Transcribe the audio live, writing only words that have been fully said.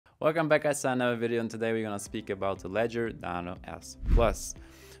Welcome back guys to another video, and today we're gonna speak about the Ledger Nano S Plus.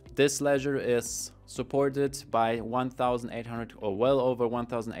 This ledger is supported by 1,800 or well over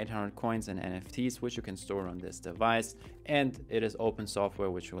 1,800 coins and NFTs which you can store on this device, and it is open software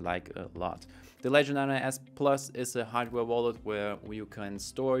which we like a lot. The Ledger Nano S Plus is a hardware wallet where you can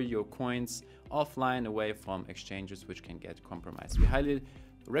store your coins offline away from exchanges which can get compromised. We highly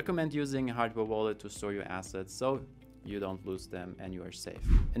recommend using a hardware wallet to store your assets so you don't lose them and you are safe.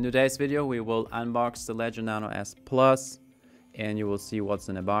 In today's video we will unbox the Ledger Nano S Plus and you will see what's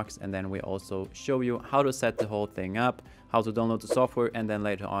in the box, and then we also show you how to set the whole thing up, how to download the software, and then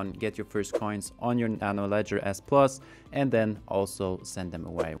later on get your first coins on your Nano Ledger S Plus and then also send them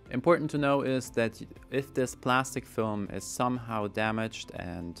away. Important to know is that if this plastic film is somehow damaged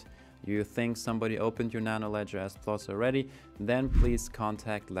and you think somebody opened your Nano Ledger S Plus already, then please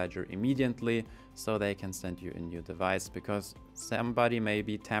contact Ledger immediately so they can send you a new device, because somebody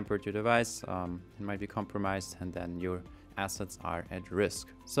maybe tampered your device, it might be compromised, and then your assets are at risk.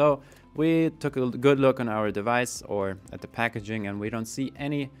 So we took a good look on our device or at the packaging, and we don't see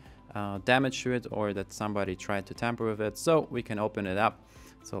any damage to it or that somebody tried to tamper with it, so we can open it up.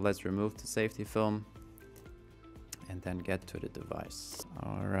 So let's remove the safety film and then get to the device.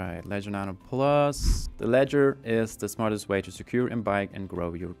 All right, Ledger Nano Plus. The Ledger is the smartest way to secure, imbibe, and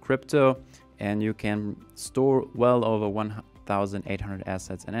grow your crypto. And you can store well over 1,800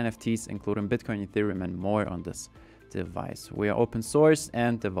 assets and NFTs, including Bitcoin, Ethereum, and more on this device. We are open source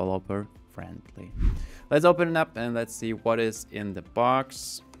and developer friendly. Let's open it up and let's see what is in the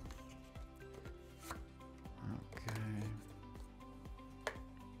box.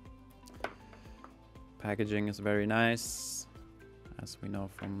 Packaging is very nice, as we know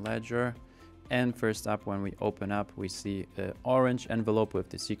from Ledger. And first up, when we open up, we see an orange envelope with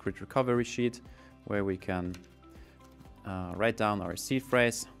the secret recovery sheet where we can write down our seed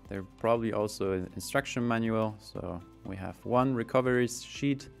phrase. There's probably also an instruction manual. So we have 1 recovery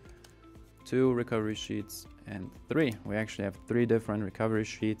sheet, 2 recovery sheets, and 3. We actually have 3 different recovery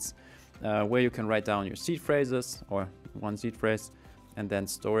sheets where you can write down your seed phrases or 1 seed phrase and then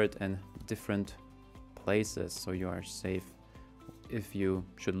store it in different places so you are safe if you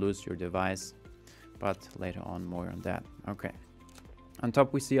should lose your device, but later on more on that. Okay, on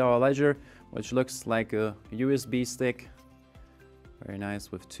top we see our ledger, which looks like a USB stick, very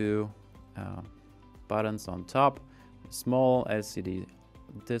nice, with 2 buttons on top, a small LCD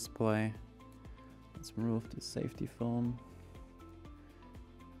display. Let's remove the safety film,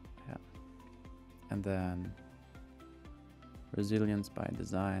 yeah, and then resilience by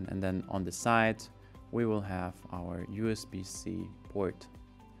design, and then on the side we will have our USB-C port.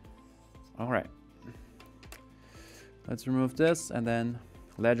 All right, let's remove this, and then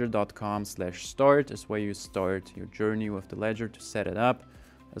ledger.com/start is where you start your journey with the Ledger to set it up.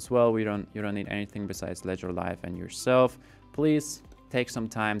 As well, you don't need anything besides Ledger Live and yourself. Please take some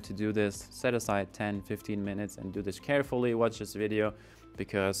time to do this. Set aside 10-15 minutes and do this carefully. Watch this video,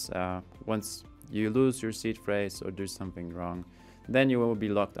 because once you lose your seed phrase or do something wrong, then you will be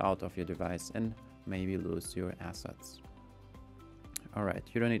locked out of your device and maybe lose your assets. All right,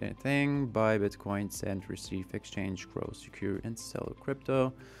 you don't need anything. Buy Bitcoin, send, receive, exchange, grow, secure, and sell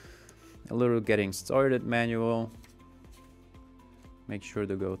crypto. A little getting started manual. Make sure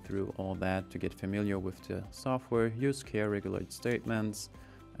to go through all that to get familiar with the software. Use care, regulate statements,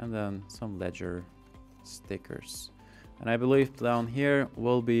 and then some Ledger stickers. And I believe down here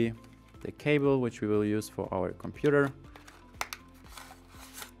will be the cable which we will use for our computer.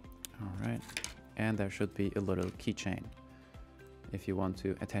 All right. And there should be a little keychain if you want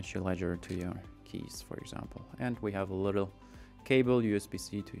to attach your Ledger to your keys, for example. And we have a little cable,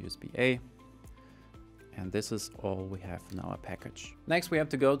 USB-C to USB-A. And this is all we have in our package. Next, we have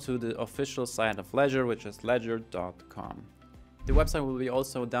to go to the official site of Ledger, which is ledger.com. The website will be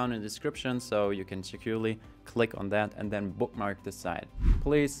also down in the description, so you can securely click on that and then bookmark the site.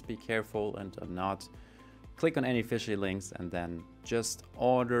 Please be careful and do not click on any fishy links, and then just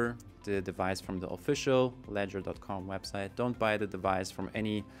order the device from the official ledger.com website. Don't buy the device from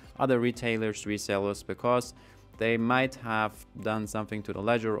any other retailers, resellers, because they might have done something to the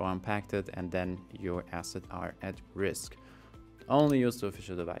Ledger or unpacked it, and then your assets are at risk. Only use the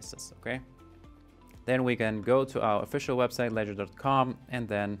official devices, okay? Then we can go to our official website, ledger.com, and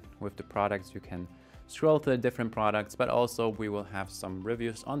then with the products you can scroll through the different products, but also we will have some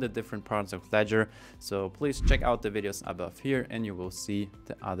reviews on the different products of Ledger. So please check out the videos above here and you will see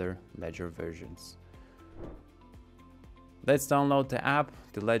the other Ledger versions. Let's download the app,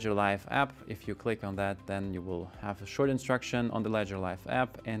 the Ledger Live app. If you click on that, then you will have a short instruction on the Ledger Live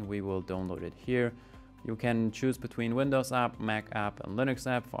app, and we will download it here. You can choose between Windows app, Mac app, and Linux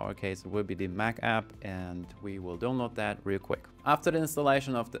app. For our case, it will be the Mac app, and we will download that real quick. After the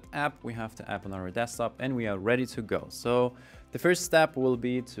installation of the app, we have the app on our desktop and we are ready to go. So the first step will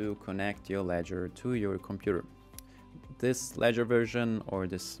be to connect your Ledger to your computer. This Ledger version or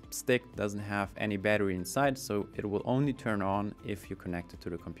this stick doesn't have any battery inside, so it will only turn on if you connect it to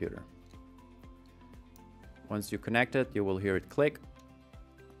the computer. Once you connect it, you will hear it click,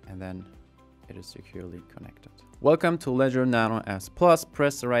 and then it is securely connected. Welcome to Ledger Nano S Plus.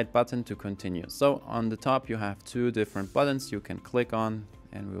 Press the right button to continue. So on the top you have two different buttons you can click on,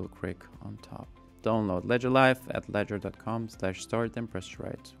 and we will click on top. Download Ledger Live at ledger.com/start and press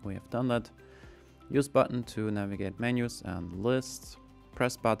right. We have done that. Use button to navigate menus and lists.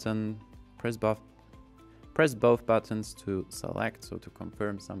 Press button, press both buttons to select, so to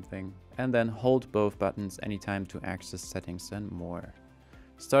confirm something, and then hold both buttons anytime to access settings and more.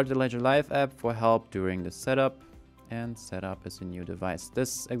 Start the Ledger Live app for help during the setup, and set up as a new device.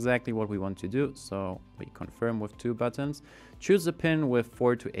 This is exactly what we want to do, so we confirm with two buttons. Choose a pin with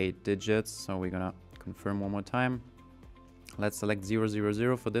 4 to 8 digits, so we're gonna confirm one more time. Let's select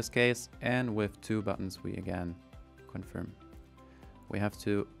 000 for this case, and with two buttons we again confirm. We have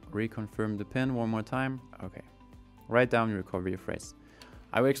to reconfirm the pin one more time. Okay, write down your recovery phrase.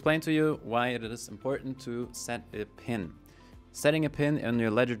 I will explain to you why it is important to set a pin. Setting a pin on your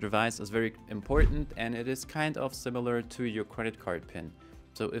Ledger device is very important, and it is kind of similar to your credit card pin.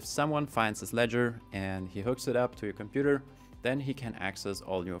 So if someone finds this Ledger and he hooks it up to your computer, then he can access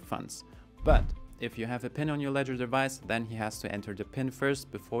all your funds. But if you have a pin on your Ledger device, then he has to enter the pin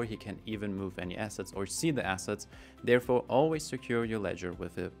first before he can even move any assets or see the assets. Therefore, always secure your Ledger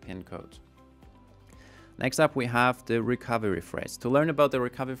with a pin code. Next up, we have the recovery phrase. To learn about the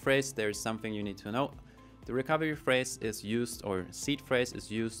recovery phrase, there is something you need to know. The recovery phrase is used, or seed phrase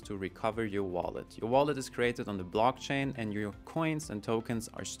is used to recover your wallet. Your wallet is created on the blockchain, and your coins and tokens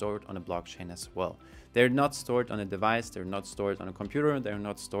are stored on the blockchain as well. They're not stored on a device, they're not stored on a computer, they're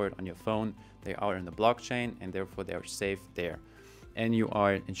not stored on your phone. They are on the blockchain, and therefore they are safe there. And you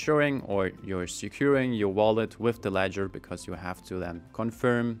are ensuring, or you're securing your wallet with the Ledger, because you have to then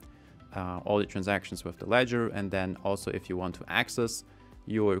confirm all the transactions with the Ledger. And then also, if you want to access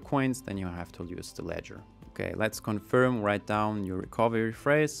your coins, then you have to use the Ledger. Okay, let's confirm. Write down your recovery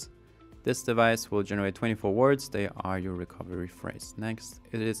phrase. This device will generate 24 words. They are your recovery phrase. Next,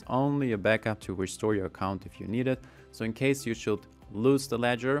 it is only a backup to restore your account if you need it. So in case you should lose the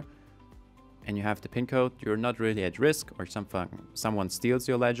Ledger and you have the PIN code, you're not really at risk, or someone steals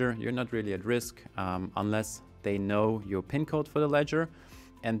your Ledger, you're not really at risk unless they know your PIN code for the Ledger.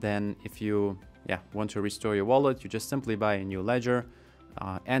 And then if you want to restore your wallet, you just simply buy a new Ledger,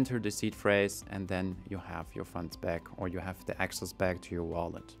 enter the seed phrase, and then you have your funds back, or you have the access back to your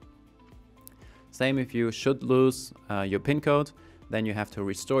wallet. Same if you should lose your PIN code, then you have to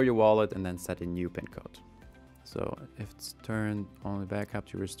restore your wallet and then set a new PIN code. So if it's turned only back up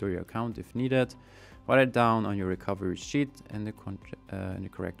to restore your account if needed, write it down on your recovery sheet in the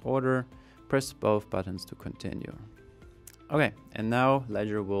correct order. Press both buttons to continue. Okay, and now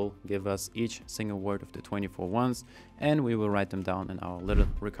Ledger will give us each single word of the 24 ones, and we will write them down in our little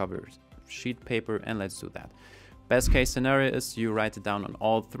recovery sheet paper, and let's do that. Best case scenario is you write it down on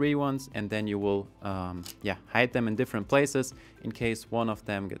all 3 ones, and then you will hide them in different places. In case one of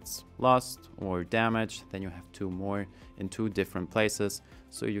them gets lost or damaged, then you have 2 more in 2 different places,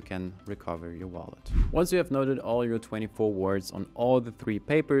 so you can recover your wallet. Once you have noted all your 24 words on all the 3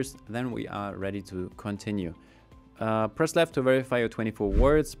 papers, then we are ready to continue. Press left to verify your 24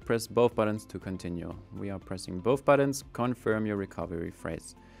 words. Press both buttons to continue. We are pressing both buttons. Confirm your recovery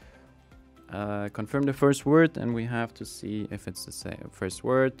phrase. Confirm the first word, and we have to see if it's the same first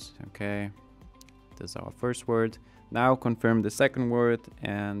word. Okay, this is our first word. Now confirm the second word,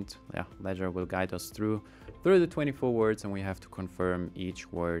 and Ledger will guide us through the 24 words, and we have to confirm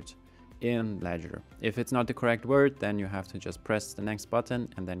each word in Ledger. If it's not the correct word, then you have to just press the next button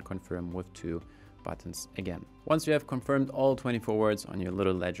and then confirm with 2 buttons again. Once you have confirmed all 24 words on your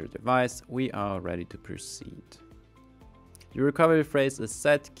little Ledger device, we are ready to proceed. Your recovery phrase is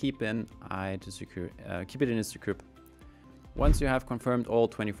set. Keep it in a secure. Once you have confirmed all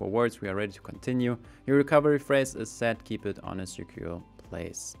 24 words, we are ready to continue. Your recovery phrase is set. Keep it on a secure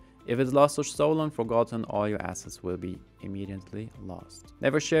place. If it's lost or stolen, forgotten, all your assets will be immediately lost.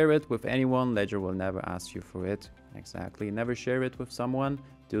 Never share it with anyone. Ledger will never ask you for it. Exactly. Never share it with someone.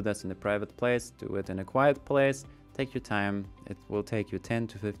 Do this in a private place. Do it in a quiet place. Take your time. It will take you 10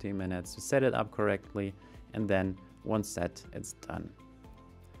 to 15 minutes to set it up correctly. And then once set, it's done.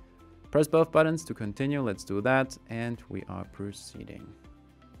 Press both buttons to continue. Let's do that. And we are proceeding.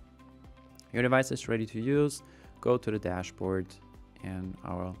 Your device is ready to use. Go to the dashboard and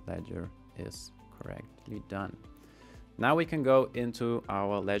our ledger is correctly done. Now we can go into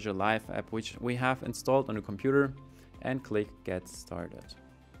our Ledger Live app, which we have installed on the computer, and click Get Started.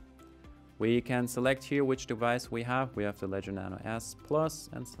 We can select here which device we have. We have the Ledger Nano S Plus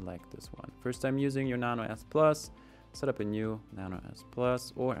and select this one. First time using your Nano S Plus, set up a new Nano S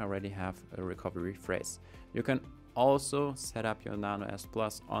Plus or already have a recovery phrase. You can also set up your Nano S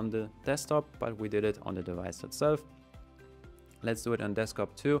Plus on the desktop, but we did it on the device itself. Let's do it on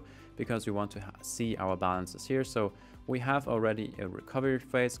desktop too, because we want to see our balances here. So we have already a recovery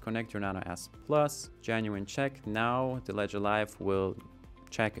phrase. Connect your Nano S Plus, genuine check. Now the Ledger Live will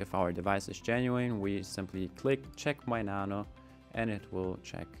check if our device is genuine. We simply click check my Nano and it will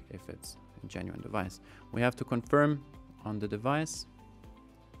check if it's a genuine device. We have to confirm on the device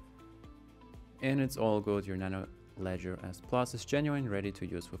and it's all good. Your Nano Ledger S Plus is genuine, ready to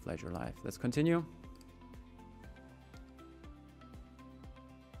use with Ledger Live. Let's continue.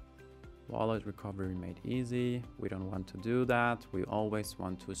 Wallet recovery made easy. We don't want to do that. We always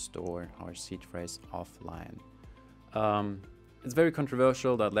want to store our seed phrase offline. It's very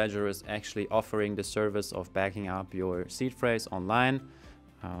controversial that Ledger is actually offering the service of backing up your seed phrase online.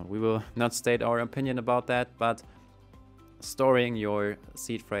 We will not state our opinion about that, but storing your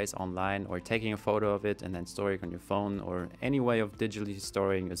seed phrase online or taking a photo of it and then storing it on your phone or any way of digitally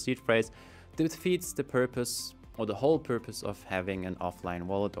storing your seed phrase defeats the purpose or the whole purpose of having an offline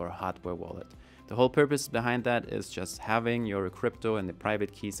wallet or a hardware wallet. The whole purpose behind that is just having your crypto and the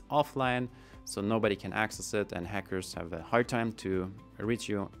private keys offline so nobody can access it and hackers have a hard time to reach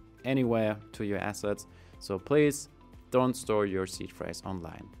you anywhere to your assets. So please don't store your seed phrase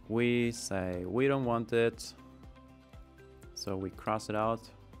online. We say we don't want it, so we cross it out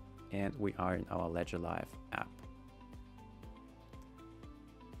and we are in our Ledger Live app.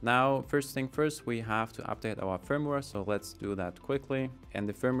 Now, first thing first, we have to update our firmware, so let's do that quickly. And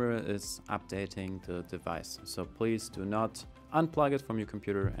the firmware is updating the device, so please do not unplug it from your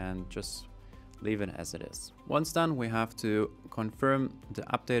computer and just leave it as it is. Once done, we have to confirm the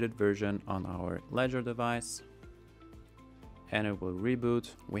updated version on our Ledger device and it will reboot.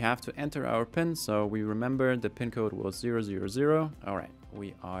 We have to enter our PIN, so we remember the PIN code was 000. All right,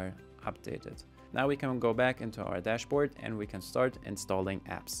 we are updated. Now we can go back into our dashboard and we can start installing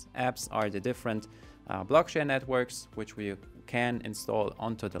apps. Apps are the different blockchain networks which we can install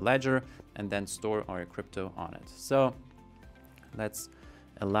onto the Ledger and then store our crypto on it. So let's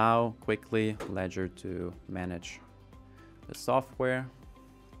allow quickly Ledger to manage the software.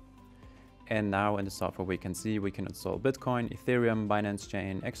 And now in the software we can see we can install Bitcoin, Ethereum, Binance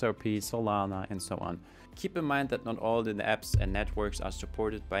Chain, XRP, Solana, and so on. Keep in mind that not all the apps and networks are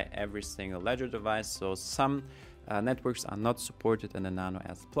supported by every single Ledger device. So some networks are not supported in the Nano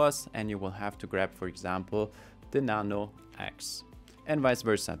S Plus and you will have to grab, for example, the Nano X. And vice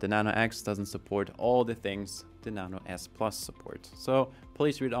versa, the Nano X doesn't support all the things the Nano S Plus supports. So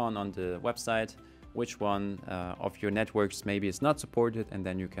please read on the website which one of your networks maybe is not supported and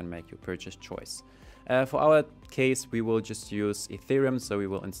then you can make your purchase choice. For our case, we will just use Ethereum, so we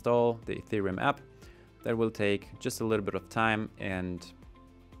will install the Ethereum app. That will take just a little bit of time, and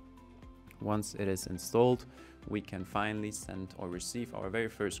once it is installed, we can finally send or receive our very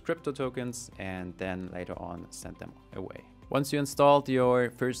first crypto tokens and then later on send them away. Once you installed your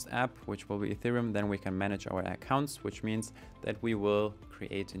first app, which will be Ethereum, then we can manage our accounts, which means that we will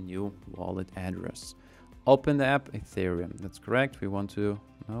create a new wallet address. Open the app, Ethereum. That's correct. We want to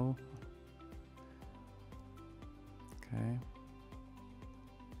know. Okay.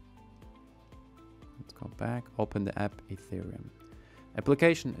 Let's go back. Open the app, Ethereum.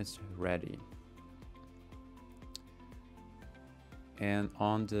 Application is ready. And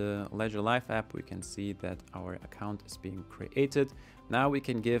on the Ledger Live app, we can see that our account is being created. Now we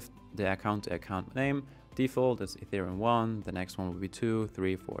can give the account name. Default is Ethereum 1. The next one will be 2,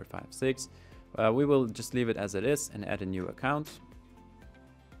 3, 4, 5, 6. We will just leave it as it is and add a new account.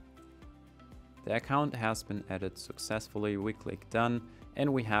 The account has been added successfully. We click done.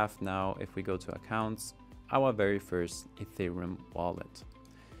 And we have now, if we go to accounts, our very first Ethereum wallet.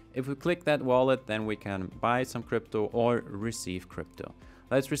 If we click that wallet, then we can buy some crypto or receive crypto.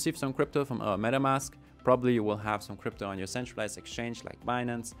 Let's receive some crypto from our MetaMask. Probably you will have some crypto on your centralized exchange like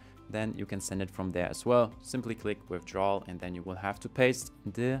Binance. Then you can send it from there as well. Simply click withdrawal and then you will have to paste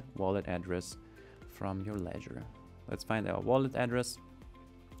the wallet address from your Ledger. Let's find our wallet address.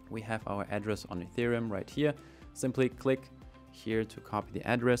 We have our address on Ethereum right here. Simply click here to copy the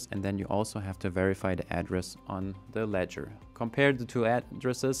address, and then you also have to verify the address on the Ledger. Compare the two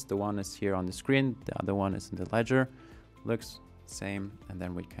addresses. The one is here on the screen, the other one is in the Ledger. Looks same, and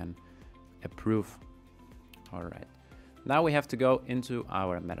then we can approve. All right, now we have to go into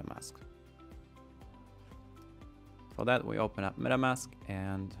our MetaMask. For that, we open up MetaMask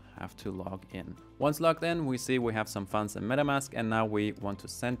and have to log in. Once logged in, we see we have some funds in MetaMask, and now we want to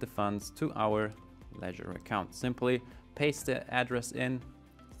send the funds to our Ledger account. Simply paste the address in,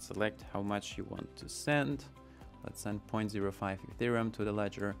 select how much you want to send. Let's send 0.05 Ethereum to the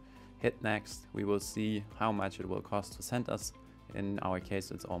Ledger. Hit next. We will see how much it will cost to send us. In our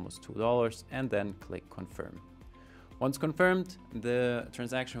case, it's almost $2, and then click confirm. Once confirmed, the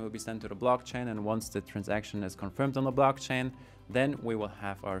transaction will be sent to the blockchain, and once the transaction is confirmed on the blockchain, then we will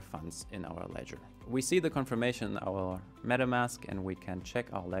have our funds in our Ledger. We see the confirmation in our MetaMask, and we can check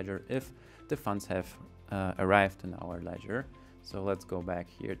our Ledger if the funds have arrived in our Ledger. So let's go back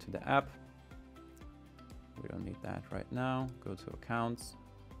here to the app. We don't need that right now. Go to accounts,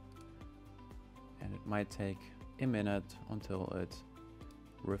 and it might take a minute until it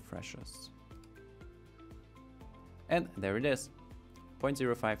refreshes. And there it is,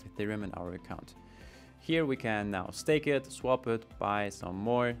 0.05 Ethereum in our account. Here we can now stake it, swap it, buy some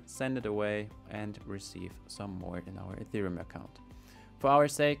more, send it away, and receive some more in our Ethereum account. For our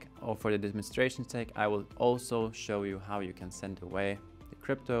sake, or for the demonstration's sake, I will also show you how you can send away the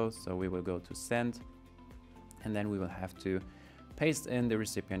crypto. So we will go to send, and then we will have to paste in the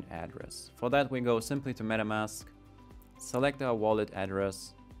recipient address. For that, we go simply to MetaMask, select our wallet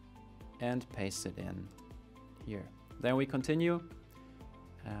address, and paste it in here. Then we continue.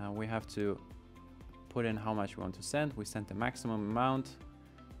 We have to put in how much we want to send. We send the maximum amount,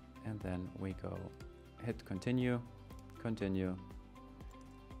 and then we go hit continue, continue.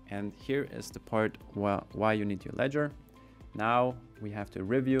 And here is the part why you need your Ledger. Now we have to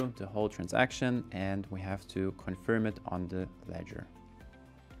review the whole transaction, and we have to confirm it on the Ledger.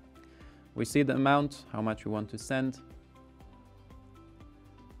 We see the amount, how much we want to send.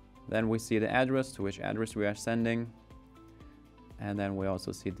 Then we see the address, to which address we are sending. And then we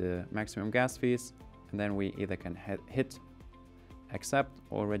also see the maximum gas fees. And then we either can hit accept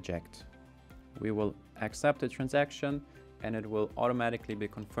or reject. We will accept the transaction, and it will automatically be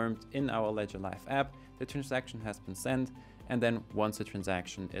confirmed in our Ledger Live app. The transaction has been sent, and then once the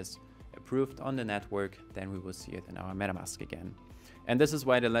transaction is approved on the network, then we will see it in our MetaMask again. And this is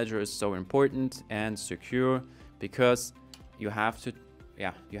why the Ledger is so important and secure, because you have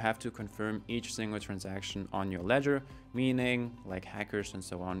to confirm each single transaction on your Ledger, meaning like hackers and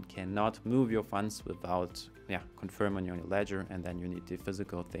so on cannot move your funds without confirming on your Ledger, and then you need the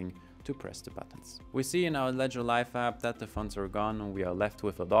physical thing to press the buttons. We see in our Ledger Live app that the funds are gone and we are left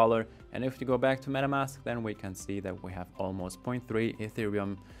with $1. And if you go back to MetaMask, then we can see that we have almost 0.3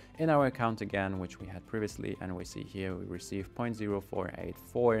 Ethereum in our account again, which we had previously. And we see here we received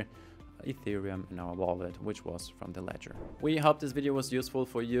 0.0484 Ethereum in our wallet, which was from the Ledger. We hope this video was useful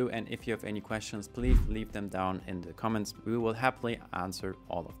for you, and if you have any questions, please leave them down in the comments. We will happily answer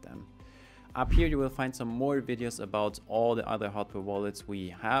all of them. Up here you will find some more videos about all the other hardware wallets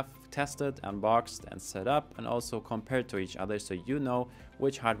we have tested, unboxed and set up, and also compared to each other, so you know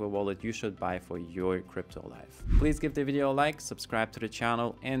which hardware wallet you should buy for your crypto life. Please give the video a like, subscribe to the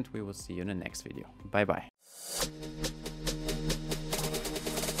channel, and we will see you in the next video. Bye bye.